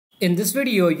In this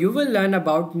video, you will learn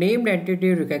about named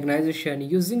entity recognition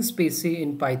using Spacy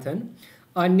in Python.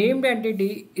 A named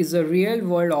entity is a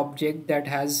real-world object that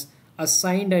has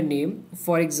assigned a name,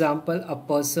 for example, a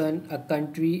person, a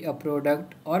country, a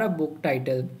product, or a book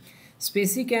title.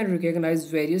 Spacy can recognize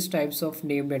various types of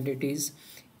named entities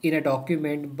in a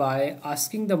document by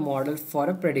asking the model for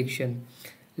a prediction.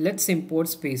 Let's import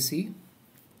Spacy.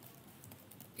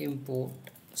 Import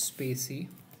Spacy.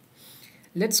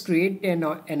 Let's create an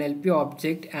NLP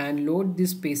object and load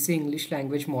this Spacy English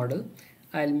language model.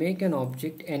 I'll make an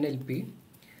object NLP.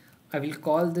 I will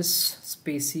call this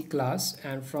Spacy class,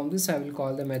 and from this I will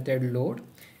call the method load.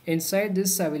 Inside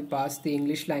this I will pass the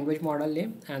English language model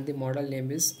name, and the model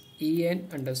name is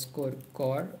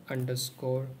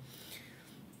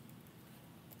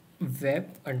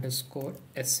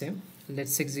en_core_web_sm.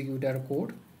 Let's execute our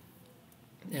code.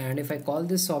 And if I call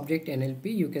this object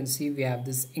NLP, you can see we have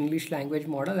this English language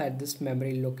model at this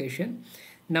memory location.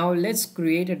 Now let's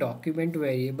create a document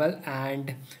variable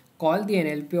and call the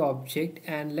NLP object,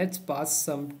 and let's pass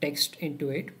some text into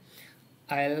it.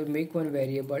 I'll make one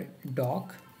variable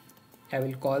doc. I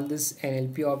will call this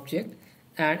NLP object,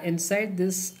 and inside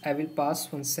this I will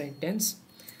pass one sentence.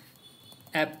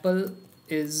 Apple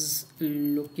is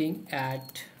looking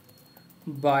at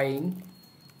buying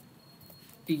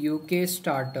UK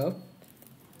startup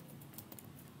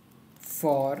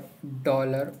for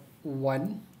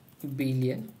 $1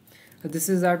 billion. This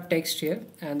is our text here,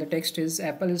 and the text is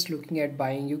Apple is looking at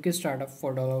buying UK startup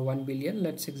for $1 billion.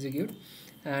 Let's execute.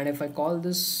 And if I call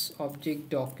this object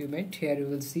document, here you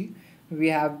will see we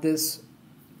have this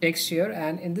text here,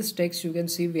 and in this text you can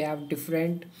see we have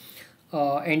different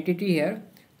entity here.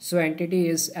 So entity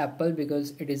is Apple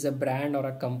because it is a brand or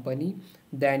a company.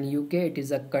 Then UK, it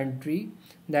is a country.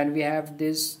 Then we have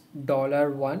this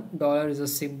 $1. Dollar is a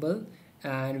symbol,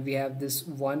 and we have this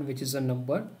 1, which is a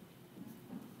number.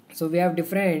 So we have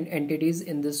different entities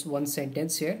in this one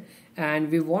sentence here,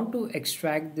 and we want to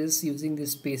extract this using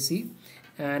this Spacy,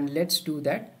 and let's do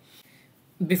that.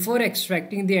 Before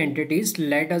extracting the entities,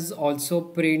 let us also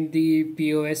print the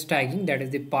POS tagging, that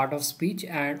is the part of speech,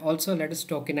 and also let us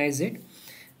tokenize it.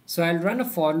 So I'll run a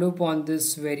for loop on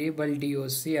this variable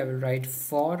doc. I will write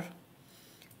for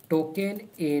token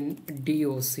in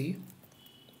doc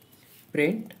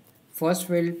print. First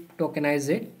we'll tokenize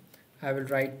it. I will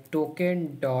write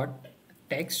token dot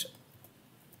text,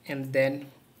 and then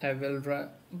I will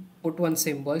put one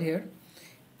symbol here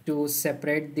to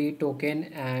separate the token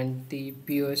and the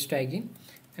POS tagging,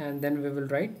 and then we will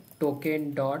write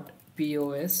token dot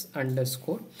POS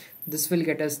underscore. This will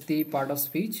get us the part of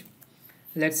speech.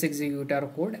 Let's execute our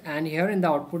code, and here in the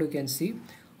output you can see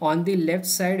on the left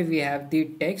side we have the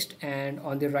text, and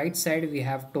on the right side we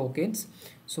have tokens.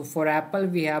 So for Apple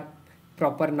we have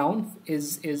proper noun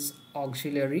is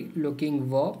auxiliary, looking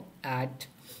verb, at,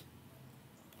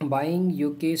 buying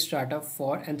UK startup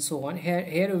for, and so on.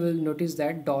 Here you will notice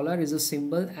that dollar is a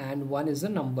symbol and 1 is a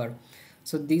number.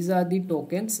 So these are the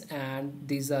tokens and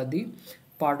these are the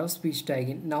part of speech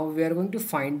tagging. Now we are going to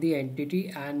find the entity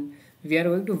and we are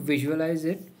going to visualize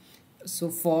it. So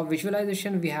for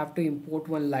visualization we have to import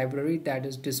one library, that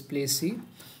is displacy.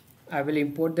 I will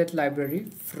import that library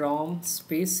from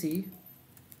Spacy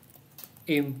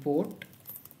import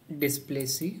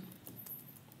displacy,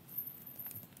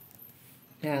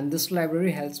 and this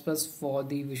library helps us for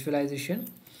the visualization.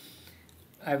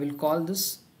 I will call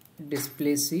this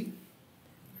displacy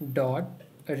dot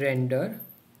render,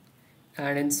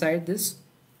 and inside this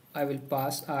I will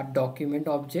pass our document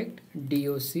object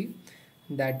doc,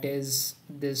 that is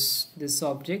this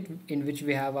object in which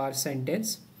we have our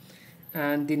sentence,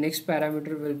 and the next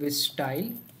parameter will be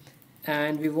style,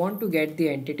 and we want to get the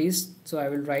entities. So I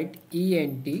will write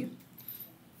ent,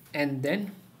 and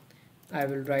then I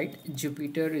will write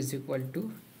Jupiter is equal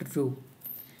to true,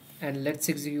 and let's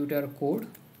execute our code.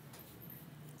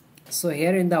 So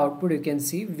here in the output you can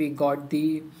see we got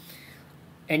the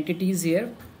entities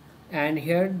here, and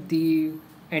here the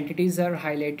entities are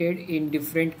highlighted in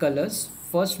different colors.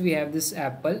 First we have this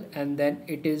Apple, and then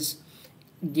it is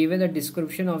given a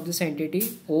description of this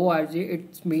entity org.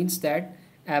 It means that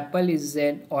Apple is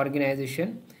an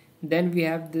organization. Then we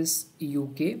have this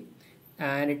UK,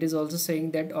 and it is also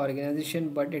saying that organization,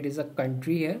 but it is a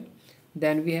country here.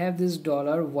 Then we have this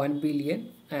 $1 billion,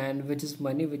 and which is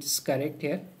money, which is correct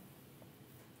here.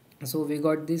 So we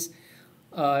got this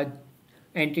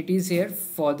entities here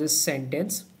for this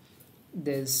sentence.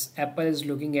 This Apple is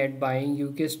looking at buying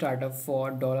UK startup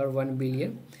for $1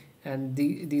 billion, and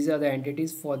these are the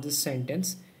entities for this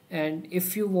sentence. And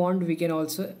if you want, we can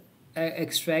also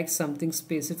extract something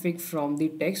specific from the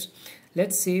text.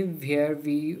 Let's say here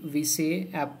we say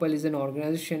Apple is an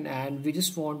organization and we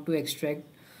just want to extract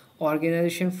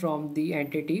organization from the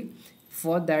entity.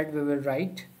 For that we will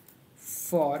write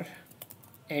for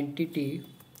entity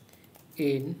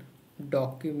in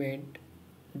document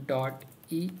dot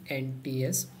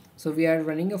ents. So we are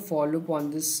running a for loop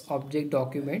on this object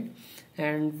document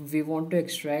and we want to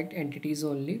extract entities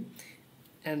only,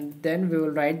 and then we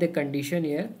will write the condition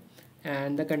here,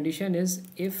 and the condition is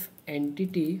if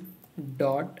entity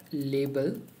dot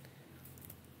label,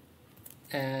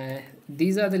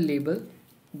 these are the label,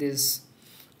 this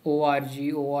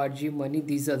org money,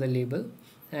 these are the label,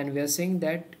 and we are saying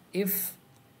that if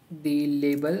the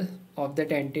label of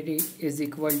that entity is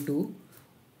equal to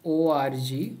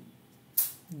org,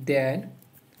 then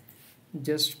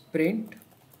just print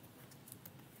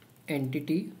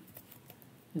entity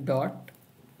dot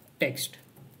text.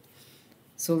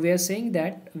 So we are saying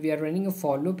that we are running a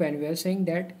for loop and we are saying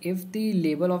that if the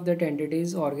label of that entity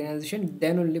is organization,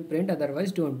 then only print,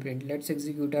 otherwise don't print. Let's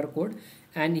execute our code,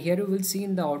 and here you will see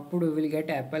in the output we will get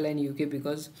Apple and UK,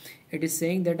 because it is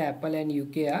saying that Apple and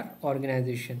UK are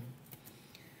organization.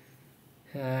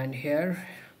 And here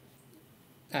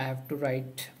I have to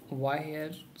write Y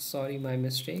here, sorry, my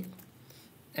mistake.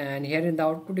 And here in the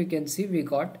output you can see we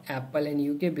got Apple and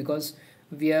UK, because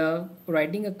we are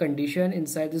writing a condition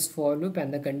inside this for loop,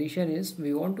 and the condition is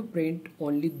we want to print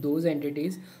only those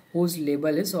entities whose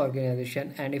label is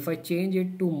organization, and if I change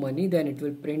it to money, then it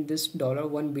will print this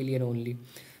 $1 billion only.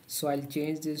 So I'll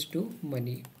change this to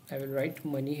money, I will write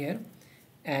money here,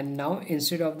 and now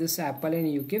instead of this Apple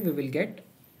and UK we will get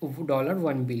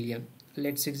 $1 billion.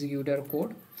 Let's execute our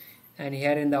code, and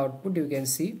here in the output you can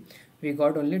see we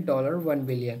got only $1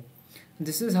 billion.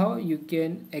 This is how you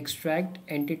can extract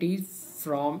entities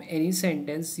from any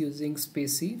sentence using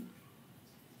Spacy.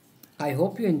 I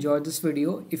hope you enjoyed this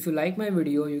video. If you like my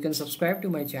video, you can subscribe to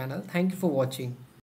my channel. Thank you for watching.